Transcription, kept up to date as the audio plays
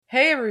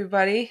Hey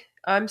everybody,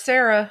 I'm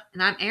Sarah,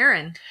 And I'm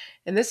Erin.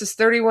 and this is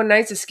 31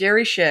 Nights of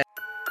Scary Shit.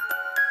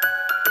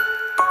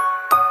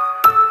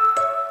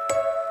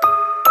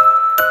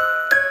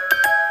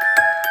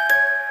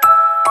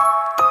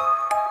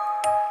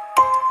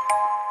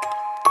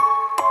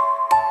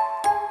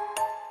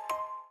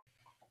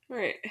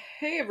 Alright,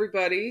 hey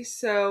everybody,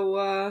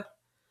 so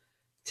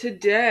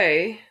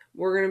today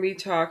we're going to be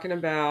talking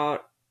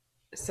about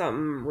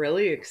something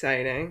really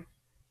exciting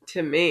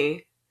to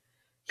me,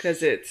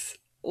 because it's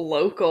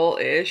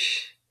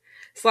local-ish,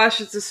 /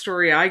 it's a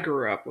story I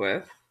grew up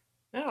with.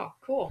 Oh,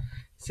 cool.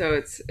 So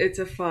it's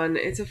a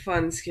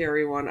fun,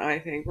 scary one, I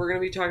think. We're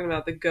going to be talking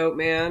about the Goat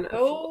Man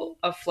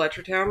of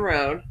Fletchertown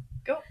Road.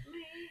 Goat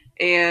Man.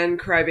 And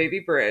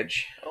Crybaby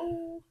Bridge.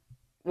 Oh.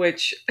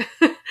 Which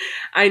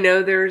I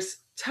know there's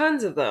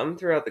tons of them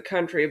throughout the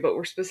country, but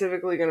we're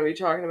specifically going to be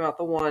talking about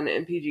the one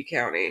in PG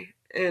County,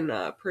 in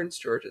Prince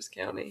George's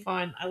County.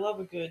 Fun. I love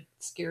a good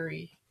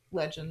scary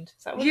legend.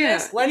 Is that what it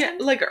is? Legend?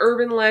 Yeah, like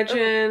urban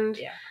legend.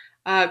 Yeah.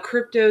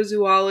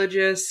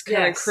 Cryptozoologist kind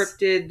of Yes.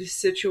 cryptid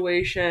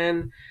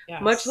situation.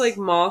 Yes. Much like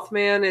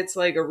Mothman, it's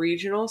like a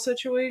regional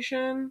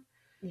situation.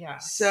 Yeah.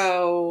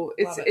 So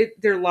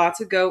there are lots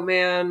of goat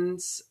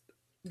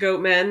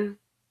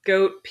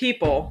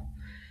people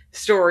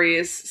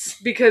stories,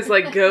 because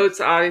like goats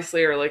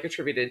obviously are like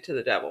attributed to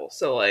the devil.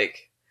 So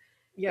like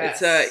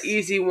Yes. it's a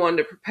easy one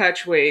to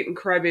perpetuate, and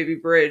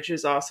Crybaby Bridge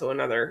is also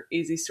another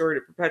easy story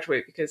to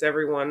perpetuate because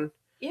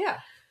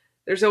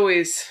there's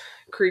always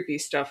creepy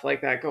stuff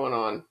like that going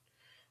on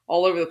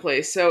all over the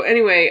place. So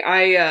anyway,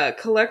 I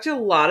collected a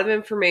lot of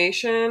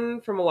information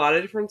from a lot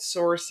of different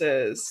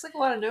sources. Looks like a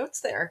lot of notes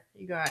there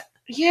you got.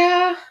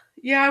 Yeah,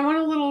 I went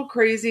a little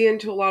crazy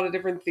into a lot of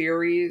different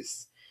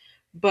theories,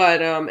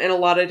 but and a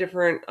lot of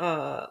different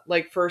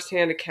like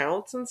firsthand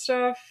accounts and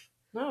stuff.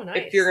 Oh,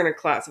 nice. If you're going to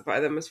classify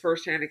them as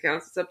firsthand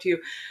accounts, it's up to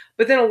you.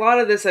 But then a lot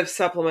of this I've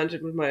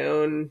supplemented with my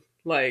own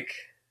like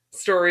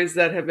stories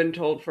that have been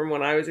told from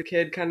when I was a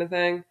kid, kind of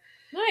thing.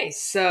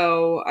 Nice.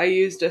 So I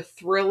used a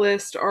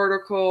Thrillist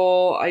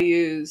article. I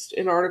used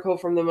an article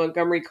from the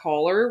Montgomery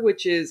Caller,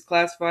 which is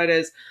classified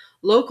as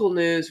local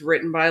news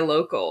written by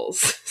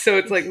locals. So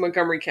it's like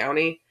Montgomery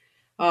County,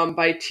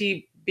 by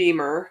T.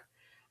 Beamer.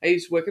 I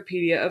used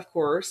Wikipedia, of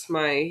course,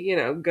 my,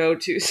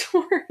 go-to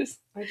source.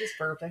 I just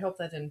burped. I hope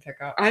that didn't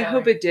pick up. I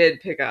hope it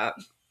did pick up.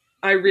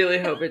 I really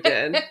hope it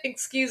did.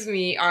 Excuse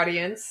me,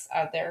 audience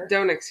out there.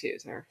 Don't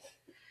excuse her.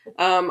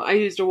 I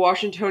used a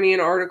Washingtonian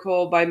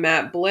article by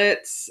Matt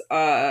Blitz,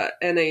 and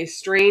a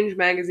Strange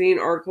Magazine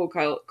article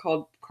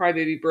called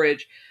Crybaby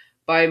Bridge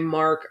by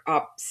Mark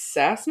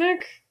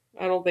Opsasnik.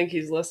 I don't think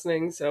he's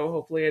listening, so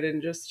hopefully I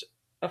didn't just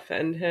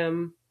offend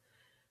him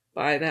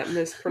by that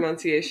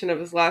mispronunciation of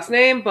his last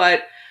name,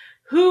 but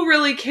who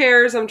really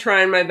cares? I'm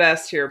trying my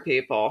best here,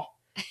 people.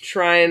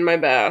 Trying my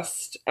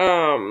best.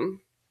 So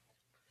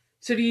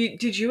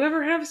did you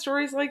ever have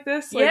stories like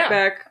this? Like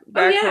back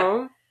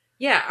home?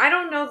 Yeah, I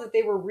don't know that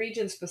they were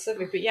region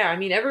specific, but yeah, I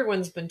mean,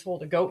 everyone's been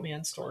told a goat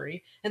man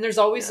story. And there's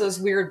always those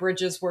weird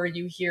bridges where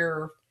you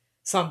hear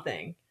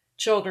something.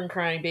 Children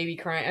crying, baby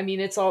crying. I mean,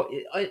 it's all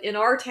in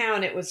our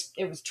town. It was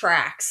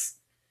tracks.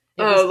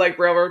 Like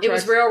railroad tracks? It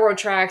was railroad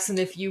tracks, and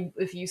if you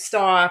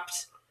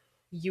stopped,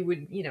 you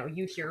would,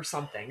 you'd hear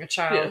something. A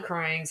child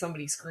crying,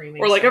 somebody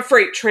screaming. Or like a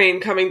freight train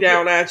coming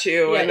down at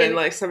you, and then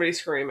like somebody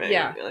screaming.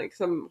 Yeah. Like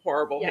some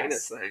horrible,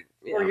 heinous thing.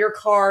 Yeah. Or your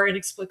car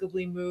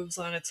inexplicably moves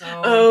on its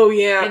own. Oh,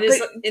 yeah.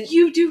 But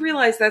you do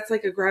realize that's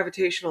like a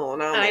gravitational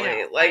anomaly. I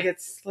know.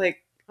 It's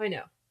like... I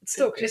know. It's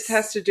still... It just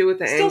has to do with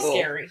the angle. Still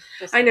scary.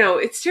 I know.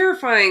 It's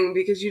terrifying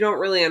because you don't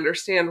really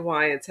understand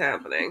why it's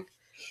happening.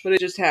 But it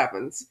just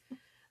happens.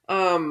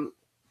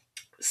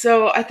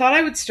 So I thought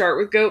I would start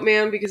with Goat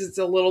Man because it's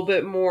a little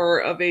bit more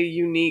of a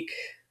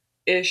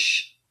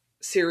unique-ish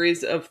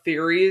series of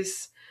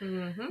theories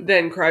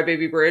than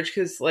Crybaby Bridge,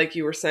 because like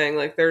you were saying,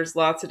 like there's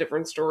lots of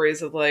different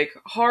stories of like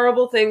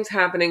horrible things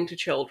happening to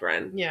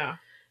children. Yeah.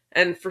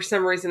 And for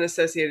some reason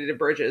associated to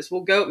bridges.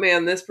 Well, Goat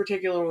Man, this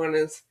particular one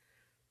is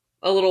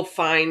a little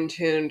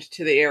fine-tuned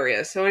to the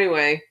area. So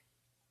anyway,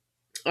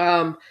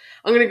 I'm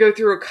going to go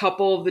through a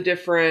couple of the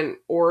different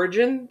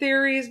origin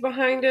theories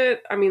behind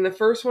it. I mean, the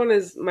first one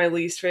is my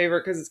least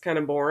favorite because it's kind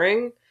of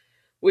boring,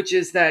 which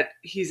is that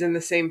he's in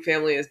the same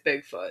family as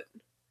Bigfoot.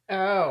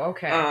 Oh,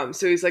 okay.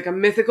 So he's like a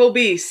mythical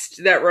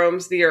beast that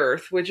roams the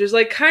earth, which is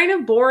like kind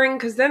of boring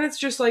because then it's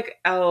just like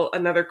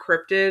another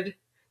cryptid.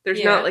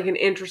 There's not like an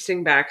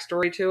interesting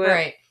backstory to it.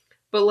 Right.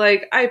 But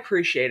like, I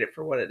appreciate it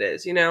for what it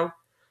is, Yeah.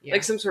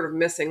 Like some sort of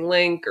missing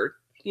link or,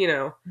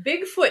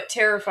 Bigfoot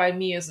terrified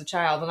me as a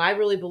child, and I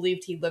really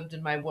believed he lived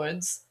in my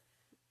woods.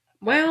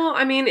 Well,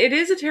 I mean, it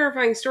is a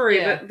terrifying story,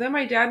 but then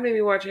my dad made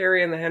me watch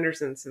Harry and the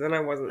Hendersons, so then I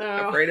wasn't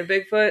afraid of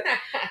Bigfoot,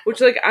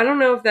 which, like, I don't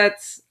know if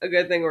that's a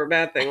good thing or a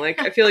bad thing.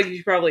 Like, I feel like you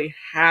should probably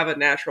have a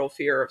natural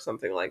fear of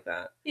something like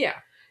that. Yeah.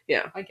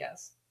 Yeah. I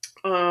guess.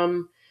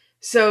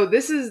 So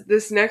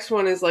this next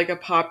one is, like, a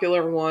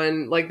popular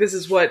one. Like, this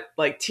is what,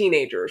 like,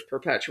 teenagers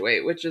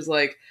perpetuate, which is,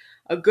 like,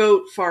 a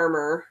goat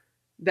farmer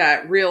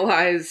that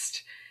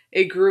realized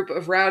a group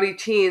of rowdy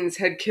teens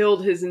had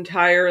killed his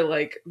entire,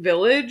 like,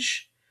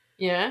 village.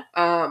 Yeah.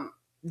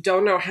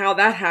 Don't know how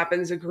that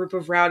happens, a group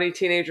of rowdy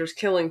teenagers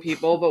killing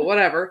people, but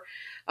whatever.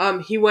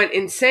 He went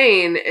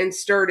insane and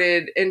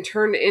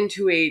turned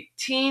into a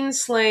teen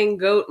slaying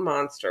goat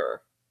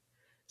monster.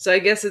 So I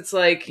guess it's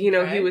like, he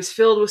was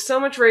filled with so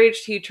much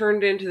rage, he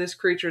turned into this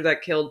creature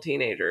that killed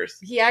teenagers.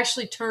 He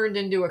actually turned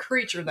into a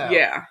creature, though.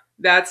 Yeah.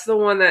 That's the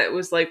one that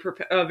was, like,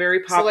 a very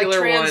popular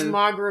so, like, one.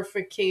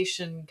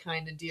 transmogrification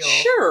kind of deal.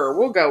 Sure,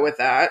 we'll go with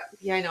that.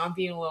 Yeah, I know, I'm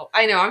being a little...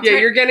 I know,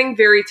 you're getting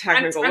very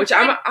technical, which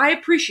I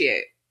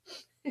appreciate.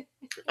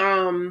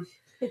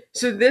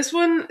 So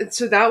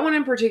that one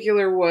in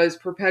particular was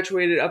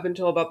perpetuated up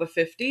until about the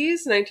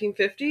 50s,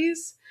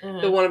 1950s.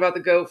 Uh-huh. The one about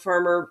the goat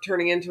farmer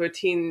turning into a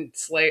teen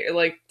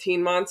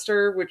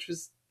monster, which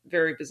was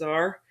very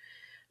bizarre.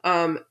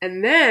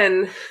 And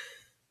then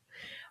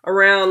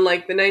around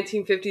like the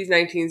 1950s,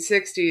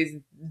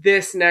 1960s,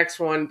 this next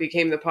one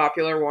became the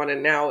popular one,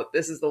 and now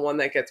this is the one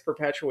that gets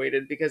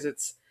perpetuated because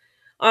it's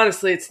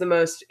the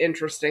most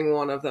interesting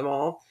one of them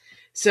all.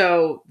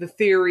 So the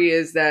theory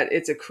is that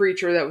it's a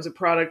creature that was a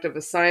product of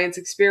a science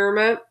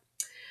experiment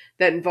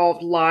that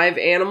involved live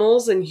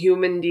animals and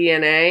human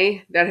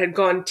DNA that had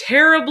gone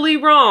terribly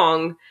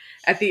wrong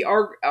at the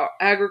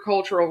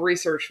Agricultural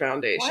Research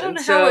Foundation. Well, I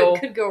don't know how it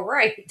could go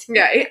right.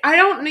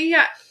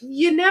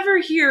 You never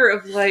hear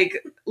of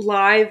like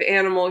live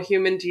animal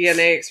human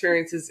DNA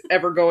experiences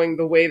ever going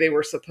the way they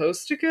were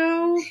supposed to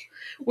go,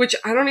 which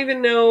I don't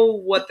even know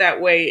what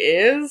that way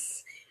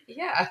is.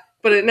 Yeah.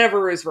 But it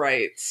never is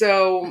right.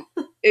 So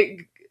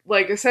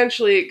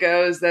essentially it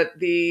goes that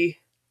the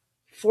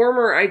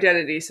former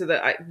identity,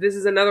 this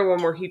is another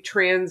one where he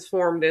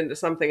transformed into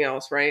something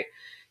else, right?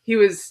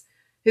 His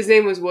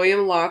name was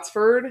William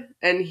Lotsford,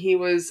 and he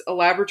was a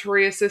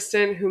laboratory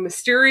assistant who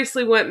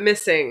mysteriously went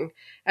missing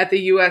at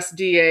the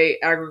USDA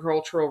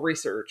Agricultural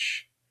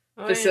Research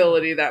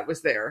facility that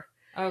was there.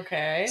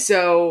 Okay.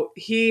 So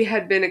he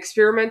had been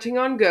experimenting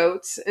on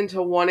goats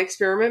until one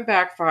experiment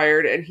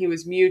backfired and he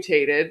was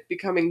mutated,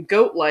 becoming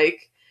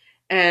goat-like.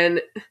 And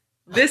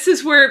this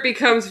is where it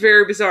becomes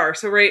very bizarre.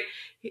 So, right,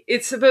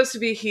 it's supposed to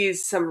be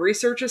he's some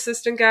research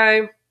assistant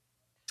guy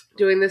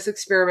doing this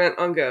experiment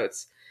on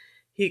goats.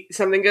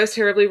 Something goes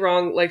terribly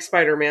wrong, like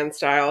Spider-Man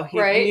style. He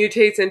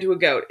mutates into a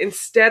goat.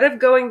 Instead of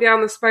going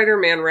down the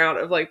Spider-Man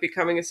route of like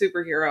becoming a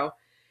superhero,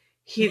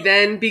 he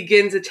then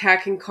begins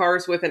attacking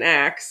cars with an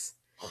axe.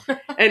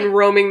 And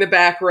roaming the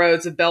back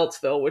roads of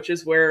Beltsville, which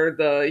is where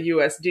the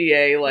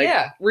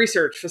USDA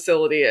research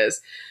facility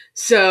is.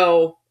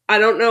 So I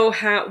don't know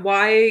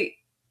why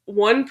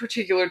one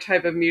particular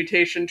type of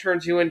mutation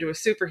turns you into a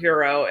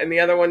superhero and the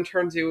other one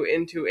turns you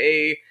into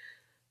a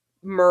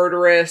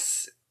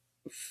murderous,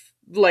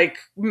 like,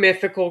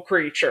 mythical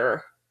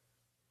creature.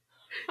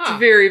 It's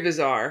very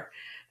bizarre.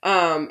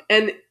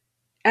 And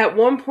at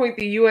one point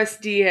the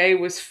USDA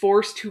was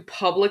forced to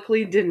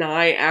publicly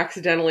deny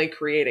accidentally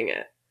creating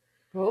it.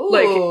 Ooh.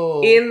 Like,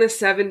 in the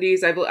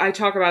 70s, I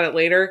talk about it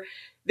later,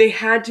 they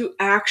had to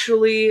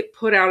actually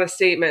put out a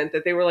statement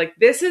that they were like,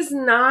 this is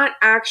not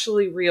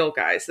actually real,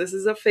 guys. This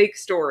is a fake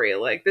story.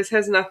 Like, this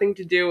has nothing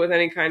to do with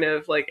any kind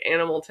of, like,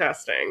 animal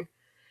testing.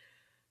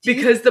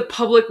 Because the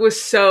public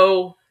was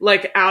so,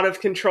 like, out of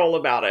control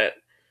about it.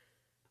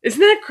 Isn't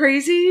that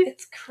crazy?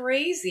 It's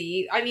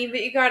crazy. I mean,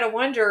 but you gotta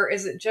wonder,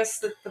 is it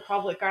just that the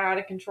public got out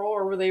of control,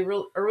 or were they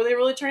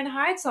really trying to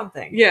hide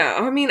something? Yeah,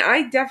 I mean,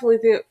 I definitely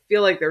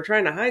feel like they're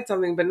trying to hide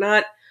something, but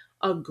not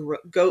a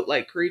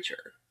goat-like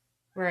creature.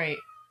 Right.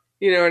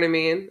 You know what I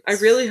mean? I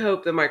really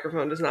hope the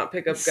microphone does not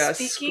pick up Gus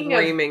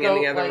screaming in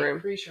the other room.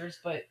 Creatures,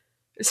 but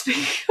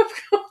speaking of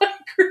goat-like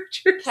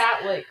creatures,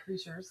 cat-like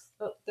creatures.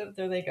 Oh,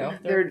 there they go.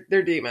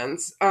 They're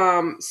demons.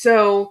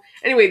 So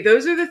anyway,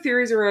 those are the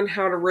theories around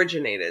how it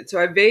originated. So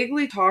I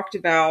vaguely talked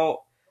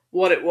about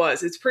what it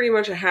was. It's pretty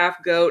much a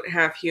half goat,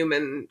 half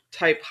human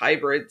type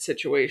hybrid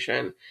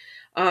situation.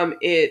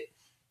 It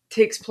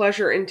takes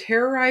pleasure in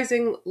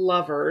terrorizing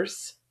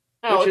lovers.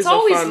 Oh, it's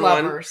always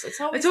lovers.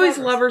 It's always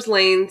lovers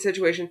lane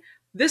situation.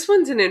 This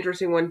one's an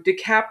interesting one.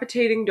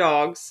 Decapitating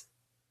dogs.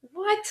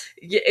 What?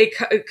 Yeah,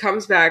 it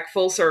comes back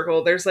full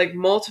circle. There's like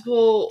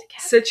multiple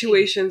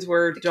situations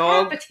where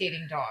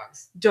decapitating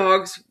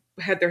dogs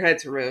had their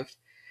heads removed,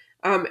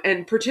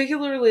 and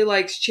particularly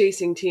likes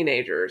chasing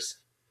teenagers.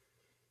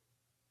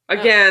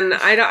 Again,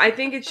 I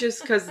think it's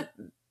just because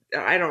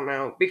I don't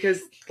know,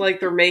 because like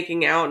they're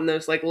making out in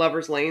those like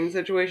lovers lane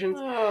situations.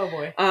 Oh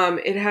boy.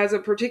 It has a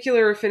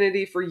particular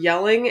affinity for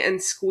yelling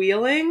and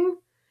squealing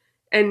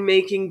and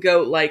making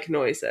goat-like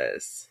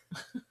noises,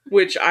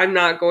 which I'm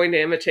not going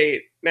to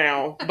imitate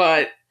now,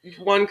 but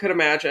one could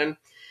imagine.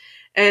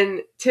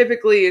 And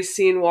typically is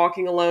seen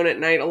walking alone at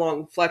night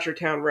along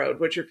Fletchertown Road,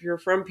 which if you're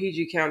from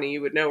PG County, you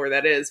would know where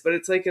that is, but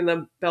it's like in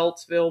the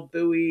Beltsville,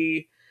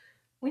 Bowie,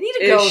 we need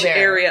to go there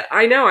area.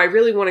 I know, I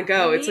really want to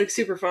go. It's like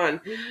super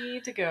fun. We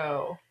need to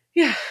go.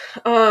 Yeah.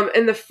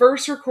 And the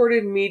first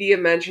recorded media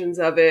mentions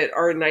of it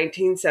are in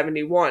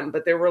 1971,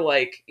 but there were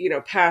like,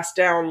 passed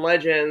down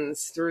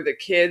legends through the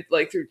kid,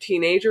 like through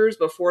teenagers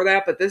before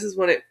that. But this is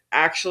when it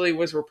actually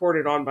was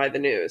reported on by the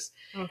news.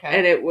 Okay.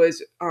 And it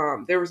was,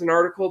 there was an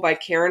article by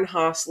Karen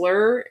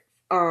Hostler,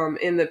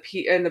 in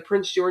the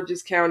Prince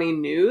George's County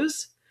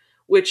News,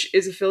 which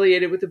is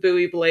affiliated with the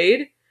Bowie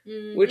Blade,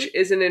 which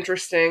is an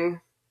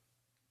interesting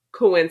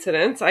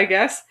coincidence, I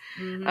guess.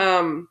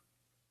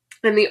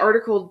 And the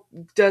article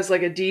does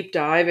like a deep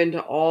dive into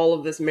all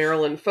of this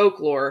Maryland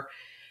folklore.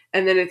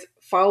 And then it's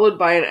followed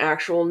by an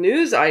actual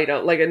news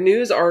item, like a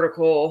news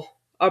article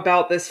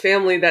about this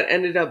family that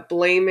ended up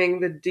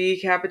blaming the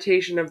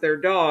decapitation of their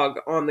dog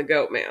on the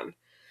goat man.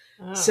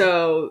 Oh.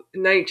 So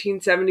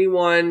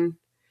 1971,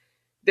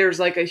 there's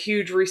like a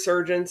huge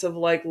resurgence of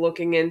like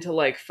looking into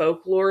like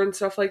folklore and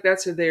stuff like that.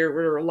 So there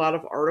were a lot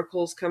of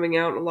articles coming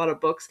out and a lot of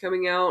books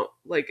coming out,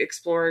 like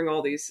exploring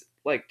all these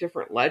like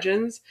different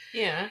legends.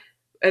 Yeah.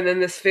 And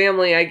then this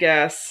family, I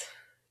guess,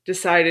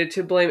 decided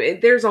to blame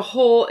it. There's a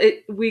whole,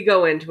 we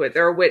go into it.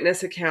 There are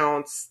witness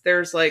accounts.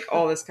 There's like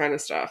all this kind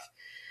of stuff.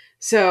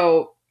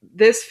 So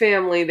this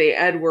family, the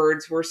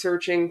Edwards, were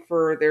searching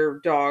for their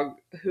dog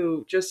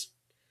who just,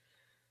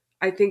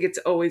 I think it's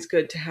always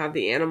good to have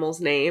the animal's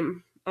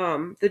name.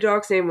 The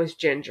dog's name was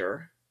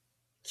Ginger.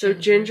 So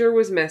Ginger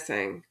was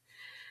missing.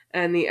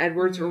 And the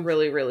Edwards were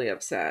really, really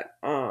upset.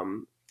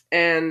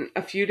 And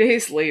a few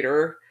days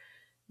later,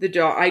 the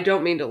dog, I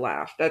don't mean to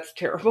laugh. That's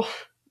terrible.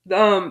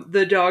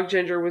 The dog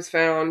Ginger was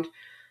found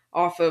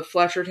off of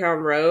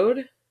Fletchertown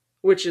Road,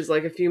 which is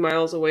like a few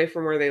miles away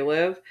from where they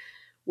live,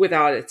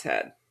 without its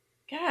head.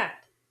 God.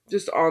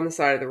 Just on the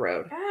side of the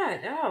road. God,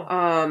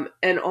 no.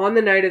 And on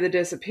the night of the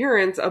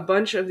disappearance, a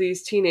bunch of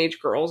these teenage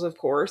girls, of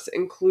course,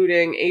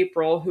 including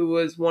April, who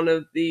was one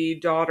of the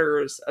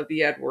daughters of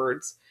the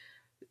Edwards,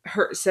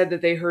 said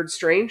that they heard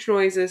strange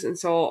noises and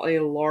saw a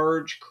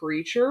large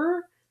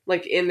creature,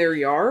 like, in their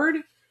yard.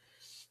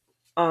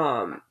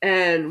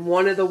 And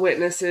one of the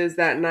witnesses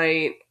that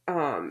night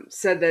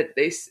said that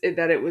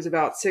it was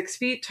about 6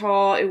 feet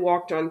tall. It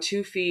walked on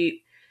 2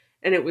 feet,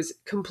 and it was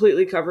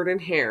completely covered in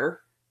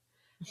hair.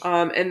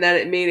 And that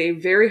it made a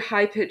very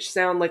high pitched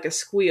sound, like a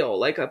squeal,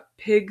 like a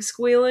pig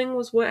squealing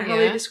was how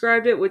they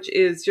described it, which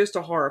is just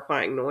a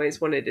horrifying noise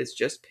when it is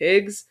just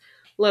pigs,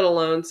 let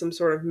alone some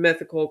sort of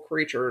mythical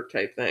creature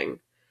type thing.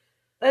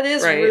 That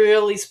is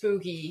really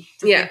spooky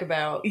to think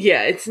about.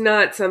 Yeah, it's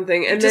not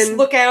something. And just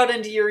look out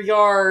into your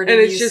yard. And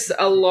it's just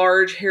a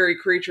large, hairy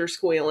creature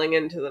squealing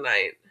into the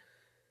night.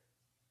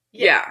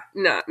 Yeah,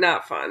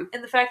 not fun.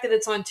 And the fact that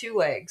it's on 2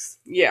 legs.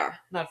 Yeah.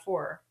 Not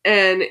 4.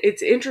 And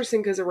it's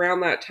interesting because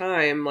around that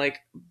time, like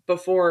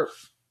before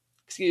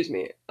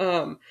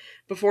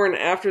and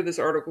after this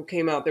article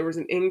came out, there was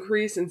an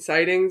increase in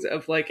sightings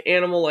of like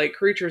animal-like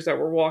creatures that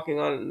were walking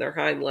on their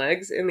hind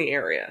legs in the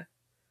area.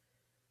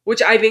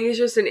 Which I think is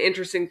just an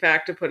interesting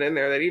fact to put in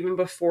there, that even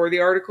before the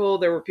article,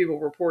 there were people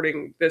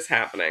reporting this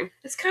happening.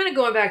 It's kind of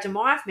going back to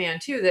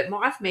Mothman, too. That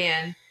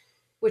Mothman,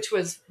 which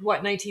was,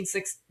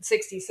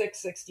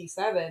 1966,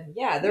 67.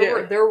 Yeah,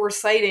 there were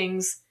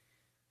sightings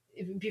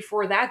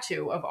before that,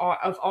 too, of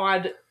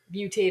odd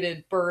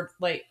mutated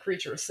bird-like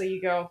creatures. So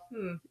you go,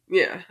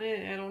 Yeah.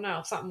 I don't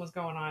know. Something was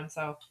going on,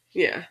 so.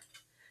 Yeah.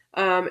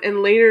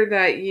 And later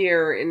that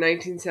year, in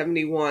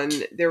 1971,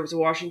 there was a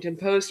Washington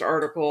Post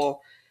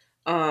article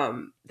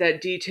that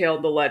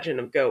detailed the legend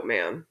of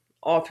Goatman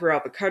all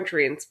throughout the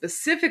country, and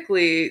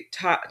specifically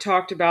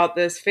talked about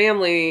this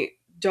family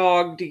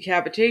dog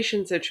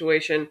decapitation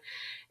situation,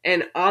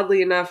 and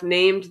oddly enough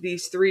named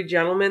these 3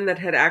 gentlemen that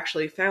had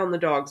actually found the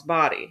dog's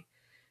body.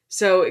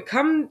 So it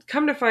come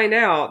to find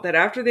out that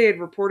after they had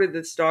reported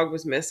this dog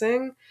was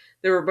missing,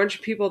 there were a bunch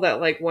of people that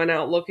like went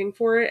out looking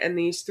for it, and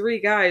these 3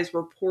 guys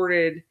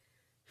reported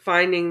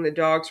finding the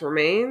dog's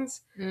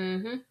remains.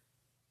 Mm-hmm.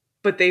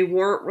 But they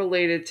weren't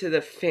related to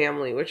the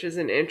family, which is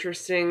an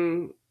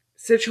interesting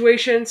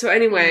situation. So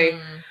anyway,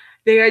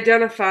 they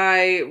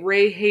identify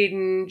Ray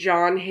Hayden,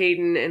 John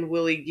Hayden, and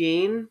Willie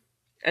Geen.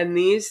 And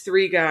these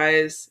 3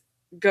 guys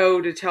go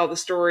to tell the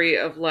story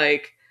of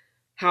like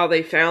how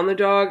they found the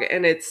dog.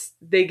 And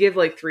they give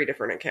like 3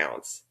 different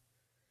accounts.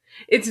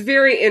 It's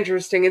very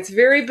interesting. It's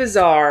very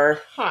bizarre.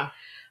 Huh.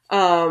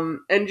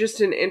 And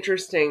just an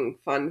interesting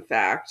fun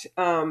fact.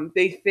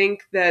 They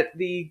think that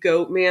the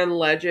Goatman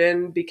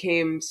legend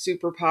became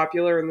super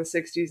popular in the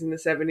 60s and the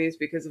 70s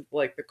because of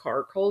like the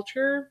car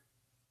culture.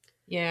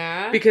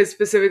 Yeah. Because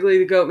specifically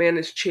the Goatman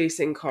is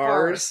chasing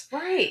cars.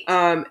 Right.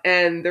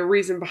 And the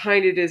reason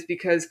behind it is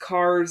because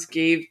cars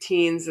gave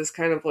teens this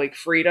kind of like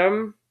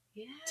freedom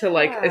to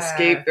like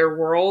escape their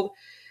world.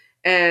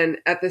 And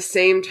at the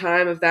same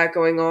time of that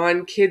going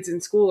on, kids in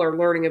school are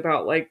learning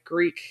about like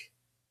Greek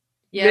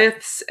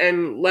myths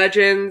and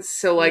legends.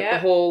 So like the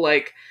whole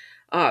like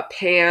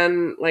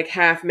Pan, like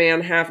half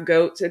man, half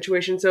goat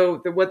situation. So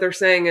what they're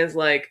saying is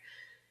like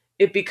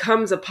it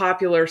becomes a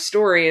popular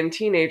story in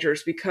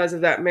teenagers because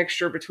of that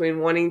mixture between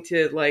wanting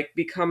to like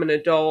become an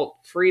adult,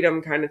 freedom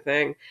kind of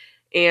thing,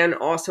 and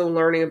also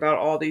learning about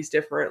all these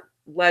different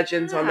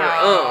legends on their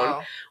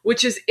own,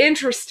 which is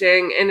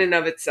interesting in and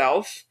of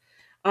itself.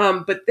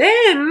 But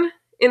then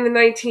in the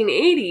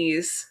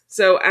 1980s,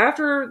 so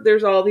after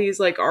there's all these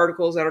like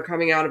articles that are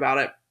coming out about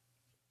it,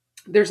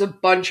 there's a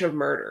bunch of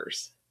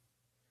murders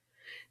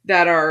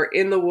that are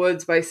in the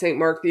woods by St.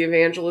 Mark the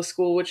Evangelist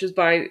School, which is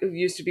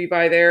used to be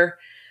by there,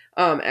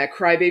 at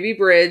Crybaby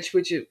Bridge,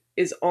 which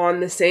is on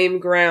the same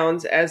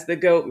grounds as the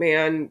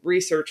Goatman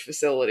Research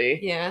Facility.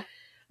 Yeah.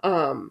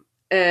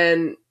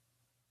 And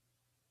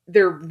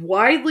they're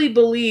widely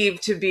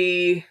believed to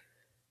be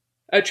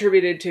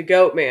attributed to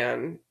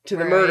Goatman, to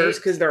the murders,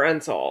 because they're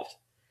unsolved.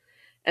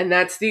 And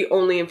that's the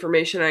only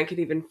information I could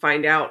even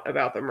find out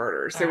about the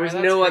murders. There was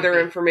no other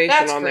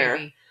information on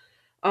there.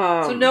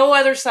 So no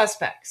other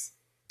suspects.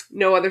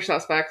 No other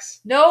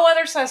suspects. No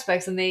other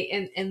suspects, and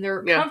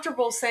they're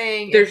comfortable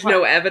saying there's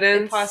no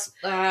evidence.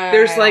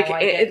 There's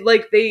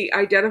like they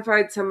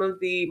identified some of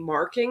the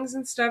markings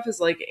and stuff as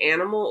like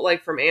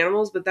from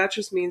animals, but that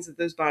just means that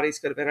those bodies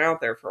could have been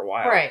out there for a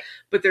while, right?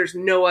 But there's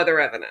no other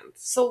evidence.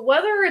 So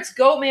whether it's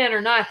Goatman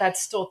or not,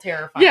 that's still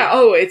terrifying. Yeah.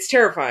 Oh, it's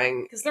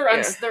terrifying because they're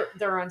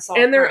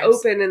unsolved, and they're crimes.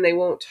 Open and they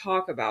won't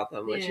talk about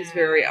them, which is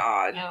very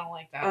odd. I don't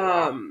like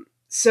that.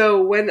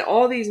 So when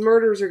all these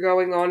murders are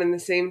going on in the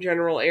same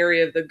general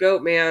area of the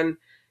Goatman,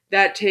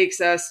 that takes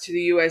us to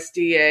the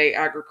USDA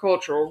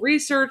Agricultural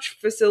Research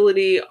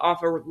Facility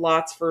off of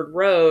Lotsford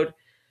Road,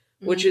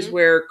 which is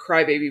where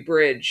Crybaby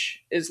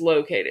Bridge is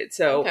located.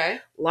 So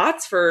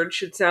Lotsford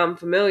should sound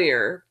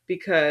familiar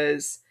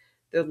because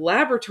the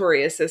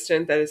laboratory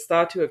assistant that is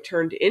thought to have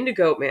turned into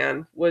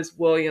Goatman was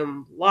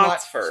William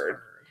Lotsford.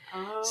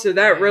 So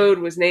that road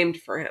was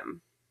named for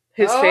him.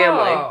 His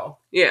family.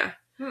 Yeah.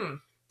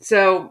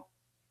 So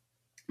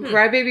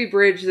Crybaby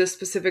Bridge, the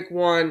specific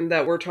one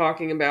that we're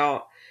talking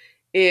about,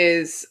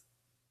 is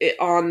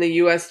on the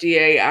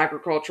USDA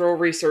Agricultural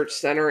Research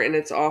Center, and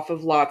it's off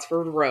of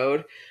Lotsford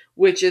Road,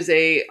 which is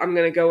I'm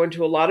going to go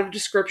into a lot of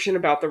description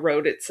about the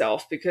road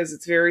itself because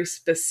it's very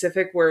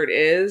specific where it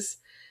is.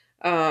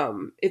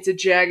 It's a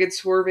jagged,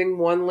 swerving,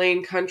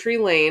 one-lane country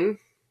lane.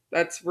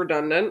 That's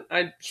redundant.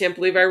 I can't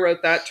believe I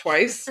wrote that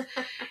twice.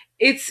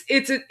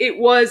 It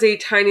was a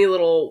tiny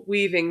little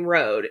weaving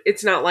road.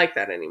 It's not like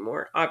that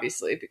anymore,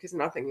 obviously, because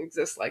nothing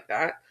exists like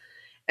that.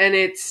 And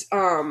it's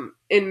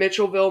in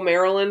Mitchellville,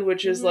 Maryland,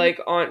 which is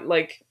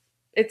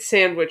it's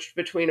sandwiched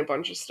between a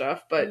bunch of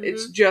stuff, but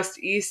it's just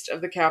east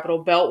of the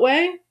Capitol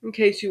Beltway, in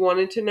case you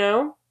wanted to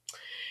know.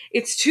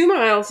 It's 2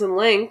 miles in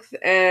length,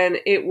 and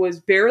it was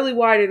barely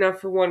wide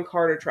enough for one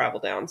car to travel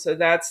down. So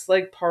that's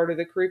like part of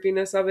the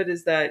creepiness of it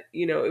is that,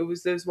 it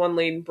was those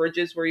one-lane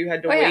bridges where you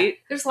had to wait. Yeah.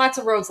 There's lots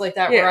of roads like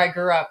that where I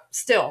grew up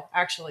still,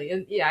 actually.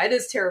 And yeah, it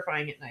is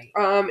terrifying at night.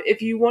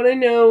 If you want to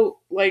know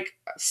like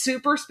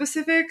super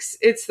specifics,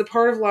 it's the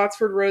part of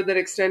Lotsford Road that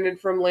extended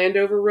from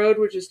Landover Road,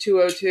 which is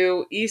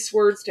 202,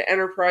 eastwards to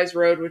Enterprise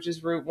Road, which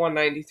is Route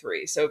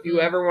 193. So if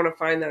you ever want to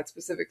find that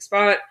specific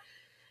spot,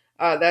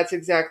 that's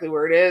exactly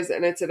where it is,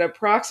 and it's at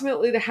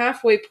approximately the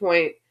halfway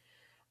point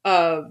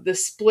of the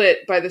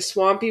split by the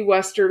swampy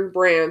western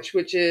branch,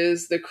 which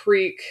is the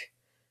creek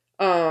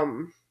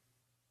that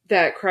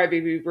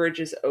Crybaby Bridge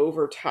is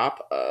over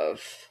top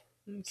of.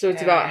 Okay. So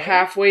it's about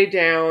halfway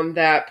down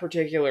that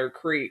particular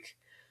creek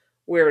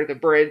where the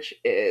bridge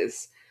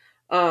is.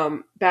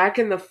 Back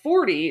in the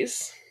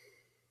 40s,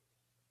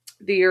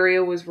 the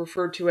area was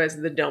referred to as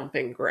the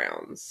dumping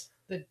grounds.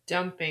 The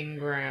dumping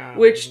ground.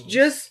 Which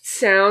just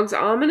sounds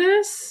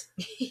ominous.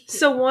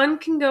 So one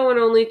can go in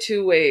only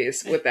two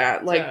ways with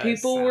that. Like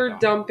people were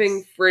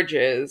dumping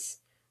fridges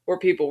or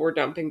people were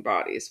dumping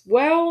bodies.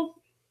 Well,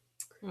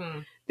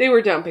 they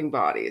were dumping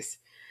bodies.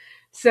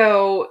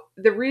 So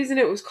the reason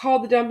it was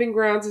called the dumping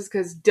grounds is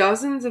because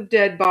dozens of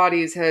dead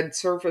bodies had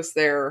surfaced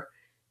there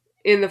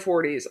in the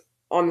 40s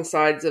on the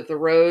sides of the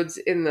roads,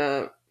 in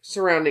the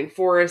surrounding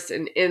forests,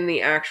 and in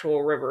the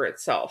actual river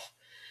itself.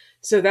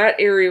 So that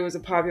area was a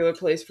popular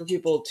place for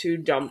people to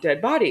dump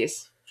dead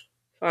bodies.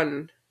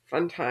 Fun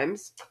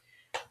times.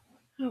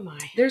 Oh my.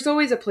 There's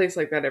always a place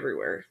like that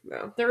everywhere,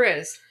 though. There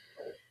is.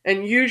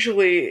 And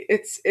usually,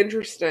 it's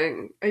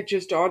interesting, it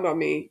just dawned on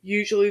me,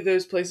 usually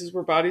those places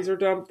where bodies are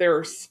dumped,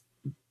 there's,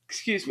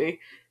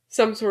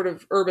 some sort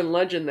of urban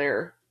legend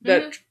there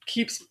that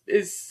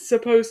is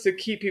supposed to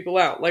keep people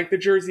out, like the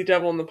Jersey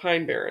Devil and the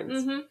Pine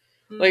Barrens.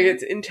 Like,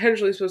 it's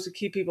intentionally supposed to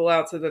keep people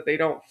out so that they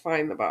don't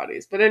find the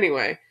bodies. But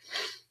anyway,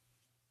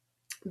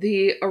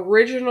 the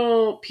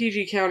original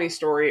PG County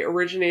story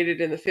originated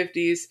in the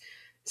 50s,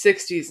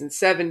 60s, and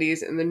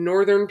 70s in the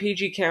northern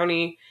PG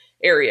County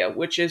area,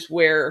 which is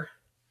where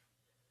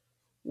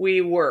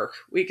we work.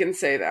 We can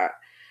say that.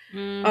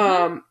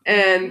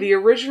 And the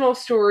original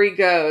story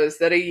goes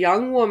that a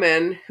young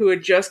woman who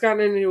had just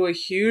gotten into a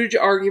huge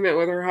argument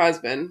with her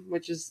husband,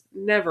 which is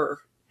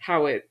never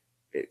how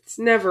it's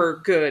never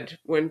good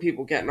when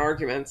people get in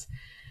arguments.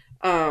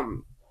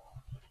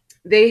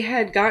 They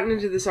had gotten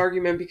into this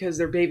argument because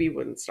their baby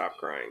wouldn't stop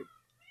crying.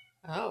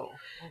 Oh.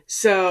 Okay.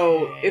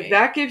 So if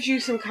that gives you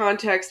some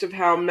context of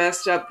how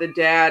messed up the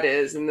dad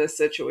is in this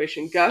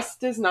situation, Gus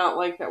does not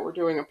like that we're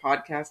doing a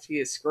podcast. He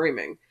is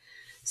screaming.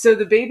 So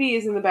the baby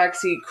is in the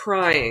backseat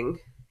crying,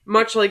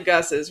 much like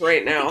Gus is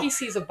right I think now. he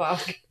sees a bug.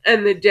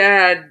 And the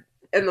dad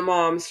and the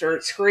mom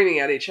start screaming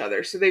at each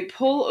other. So they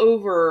pull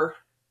over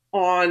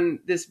on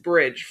this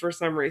bridge for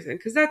some reason,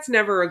 because that's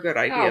never a good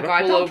idea Oh to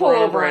God! pull Don't over pull on a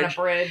over on bridge.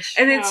 a bridge.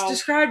 And No. it's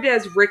described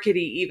as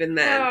rickety even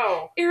then.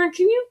 No. Aaron,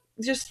 can you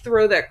just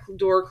throw that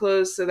door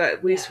closed so that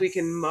at least we Yes.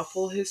 can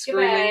muffle his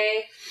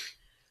screaming?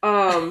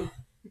 Goodbye.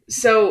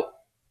 So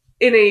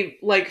in a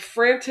like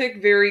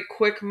frantic, very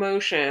quick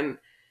motion,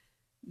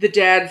 the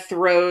dad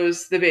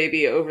throws the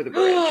baby over the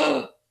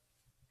bridge.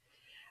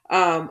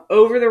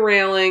 Over the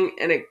railing,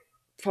 and it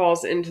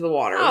falls into the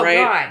water, Oh right?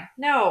 God!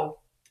 No.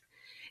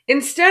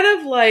 Instead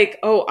of like,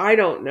 oh, I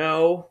don't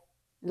know,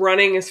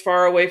 running as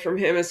far away from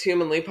him as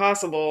humanly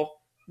possible,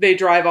 they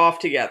drive off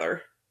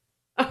together.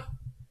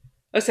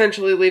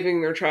 Essentially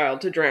leaving their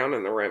child to drown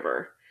in the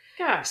river.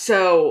 Gosh.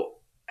 So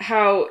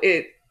how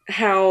it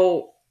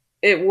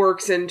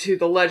works into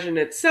the legend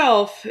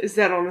itself is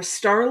that on a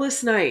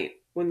starless night,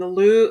 when the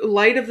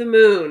light of the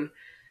moon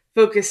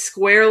focused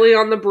squarely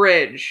on the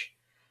bridge,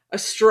 a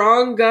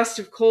strong gust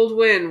of cold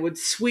wind would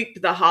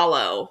sweep the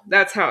hollow.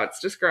 That's how it's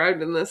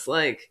described in this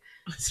like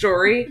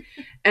story.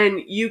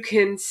 And you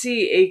can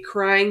see a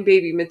crying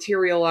baby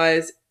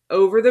materialize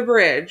over the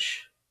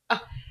bridge.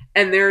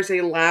 And there's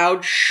a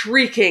loud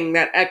shrieking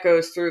that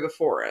echoes through the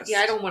forest. Yeah,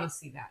 I don't want to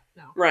see that.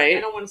 No. Right?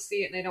 I don't want to see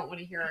it, and I don't want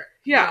to hear it.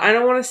 Yeah, No. I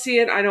don't want to see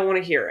it. I don't want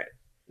to hear it.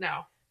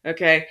 No.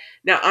 Okay?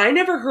 Now, I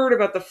never heard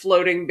about the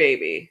floating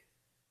baby.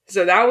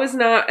 So that was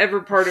not ever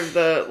part of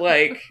the,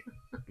 like,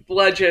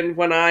 legend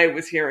when I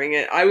was hearing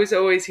it. I was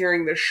always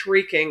hearing the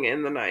shrieking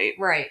in the night.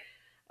 Right.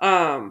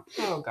 Oh,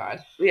 God.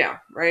 Yeah,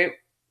 right?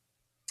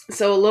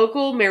 So a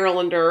local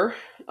Marylander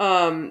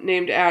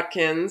named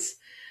Atkins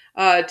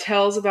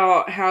tells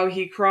about how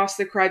he crossed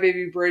the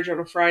Crybaby Bridge on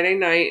a Friday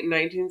night in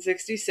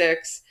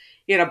 1966.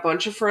 He had a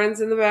bunch of friends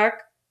in the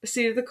back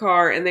seat of the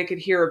car, and they could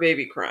hear a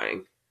baby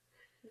crying.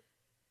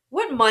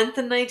 What month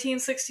in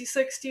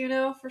 1966 do you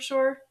know for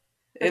sure?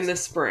 In the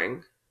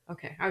spring.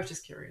 Okay, I was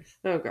just curious.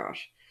 Oh,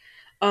 gosh.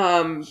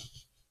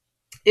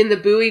 In the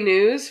Bowie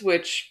News,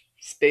 which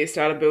is based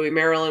out of Bowie,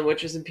 Maryland,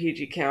 which is in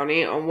PG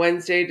County, on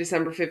Wednesday,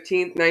 December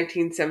 15th,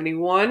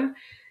 1971,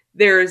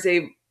 there's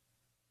a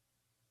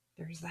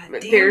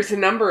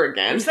number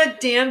again. There's that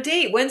damn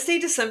date. Wednesday,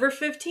 December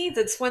 15th.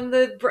 It's when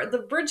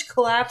the bridge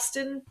collapsed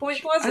in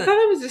Point Pleasant. I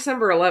thought it was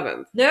December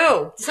 11th.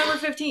 No, December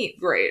 15th.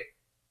 Great.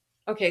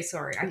 Okay,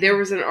 sorry. There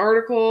was an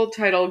article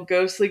titled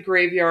Ghostly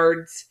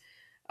Graveyards,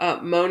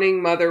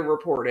 Moaning Mother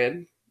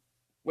Reported,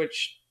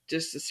 which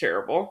just is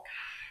terrible.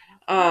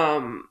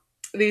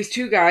 These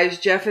two guys,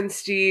 Jeff and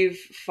Steve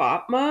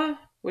Fopma,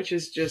 which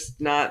is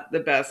just not the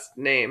best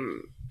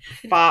name.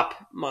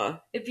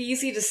 Fopma. It'd be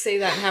easy to say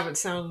that and have it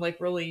sound like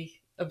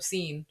really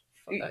obscene.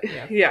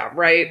 Yeah,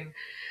 right.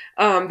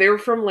 They were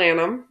from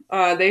Lanham.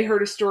 They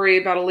heard a story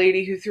about a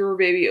lady who threw her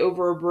baby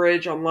over a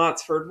bridge on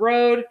Lotsford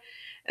Road.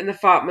 And the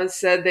Fopmas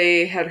said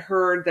they had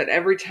heard that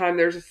every time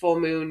there's a full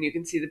moon, you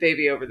can see the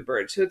baby over the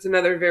bridge. So it's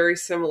another very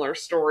similar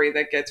story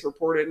that gets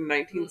reported in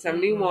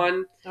 1971.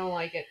 Mm-hmm. Don't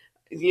like it.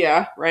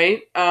 Yeah,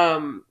 right.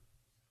 From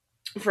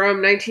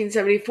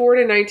 1974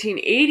 to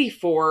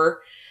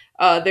 1984,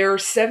 there are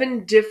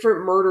 7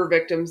 different murder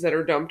victims that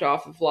are dumped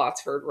off of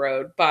Lotsford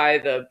Road by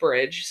the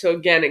bridge. So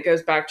again, it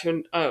goes back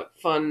to a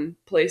fun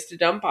place to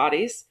dump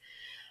bodies.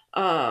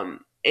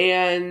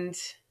 And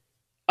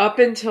up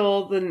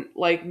until the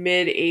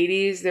mid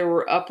 80s, there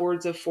were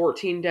upwards of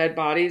 14 dead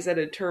bodies that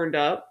had turned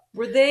up.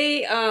 Were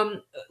they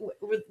all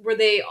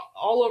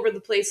over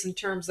the place in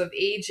terms of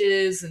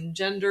ages and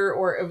gender,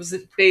 or was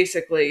it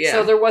basically, yeah?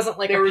 So there wasn't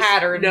a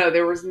pattern. No,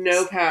 there was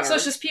no pattern. So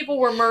it's just people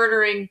were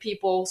murdering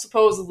people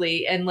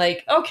supposedly, and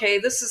okay,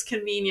 this is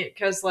convenient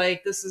because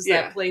this is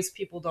that place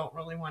people don't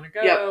really want to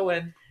go,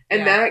 and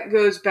that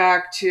goes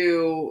back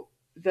to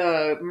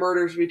the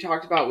murders we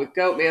talked about with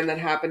Goatman that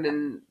happened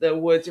in the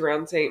woods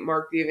around St.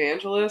 Mark the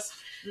Evangelist.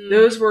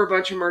 Those were a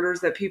bunch of murders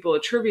that people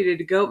attributed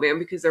to Goatman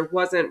because there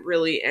wasn't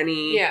really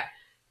any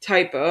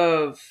type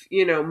of,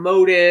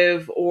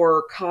 motive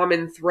or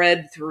common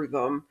thread through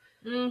them.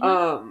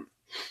 Mm-hmm.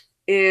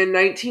 In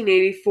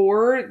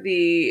 1984,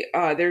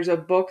 there's a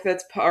book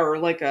or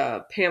like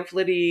a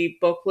pamphlet-y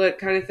booklet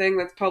kind of thing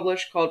that's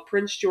published called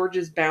Prince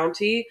George's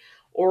Bounty: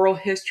 Oral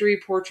History,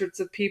 Portraits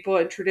of People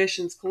and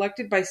Traditions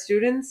Collected by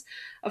Students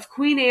of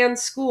Queen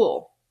Anne's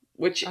School,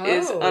 which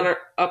is on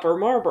Upper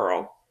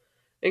Marlborough,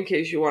 in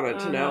case you wanted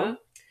to know.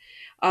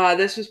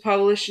 This was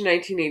published in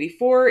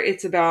 1984.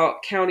 It's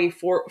about county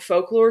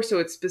folklore, so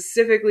it's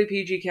specifically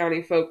PG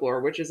County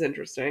folklore, which is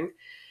interesting.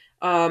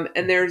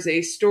 And there's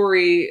a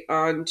story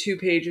on 2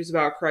 pages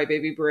about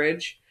Crybaby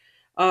Bridge,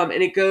 and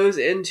it goes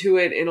into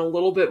it in a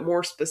little bit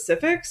more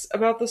specifics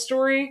about the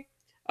story.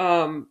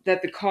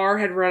 That the car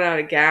had run out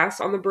of gas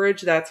on the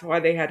bridge. That's why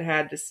they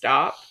had to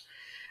stop.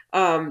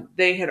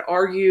 They had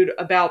argued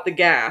about the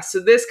gas. So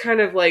this kind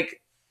of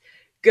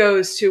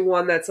goes to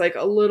one that's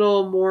a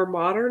little more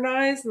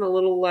modernized and a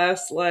little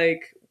less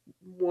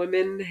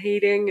women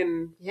hating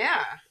and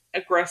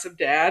aggressive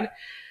dad.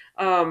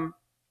 And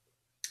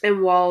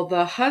while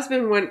the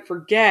husband went for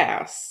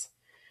gas,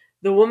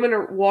 The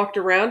woman walked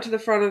around to the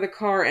front of the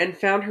car and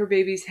found her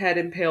baby's head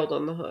impaled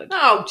on the hood.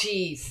 Oh,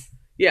 jeez.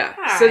 Yeah.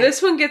 Hi. So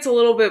this one gets a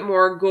little bit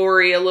more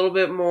gory, a little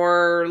bit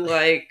more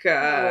like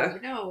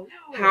No.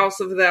 House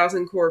of a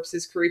Thousand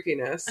Corpses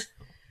creepiness.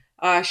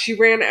 She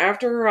ran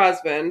after her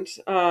husband,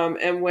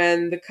 and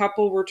when the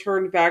couple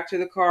returned back to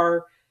the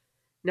car,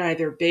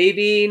 neither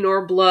baby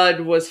nor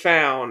blood was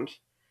found.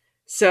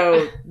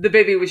 So the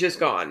baby was just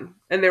gone,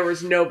 and there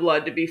was no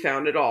blood to be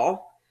found at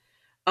all.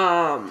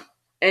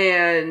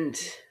 And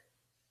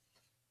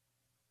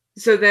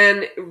so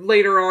then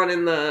later on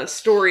in the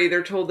story,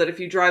 they're told that if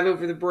you drive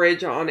over the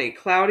bridge on a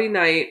cloudy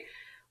night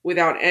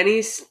without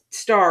any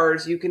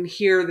stars, you can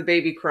hear the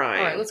baby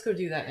crying. All right, let's go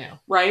do that now.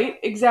 Right?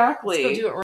 Exactly. Let's go do it right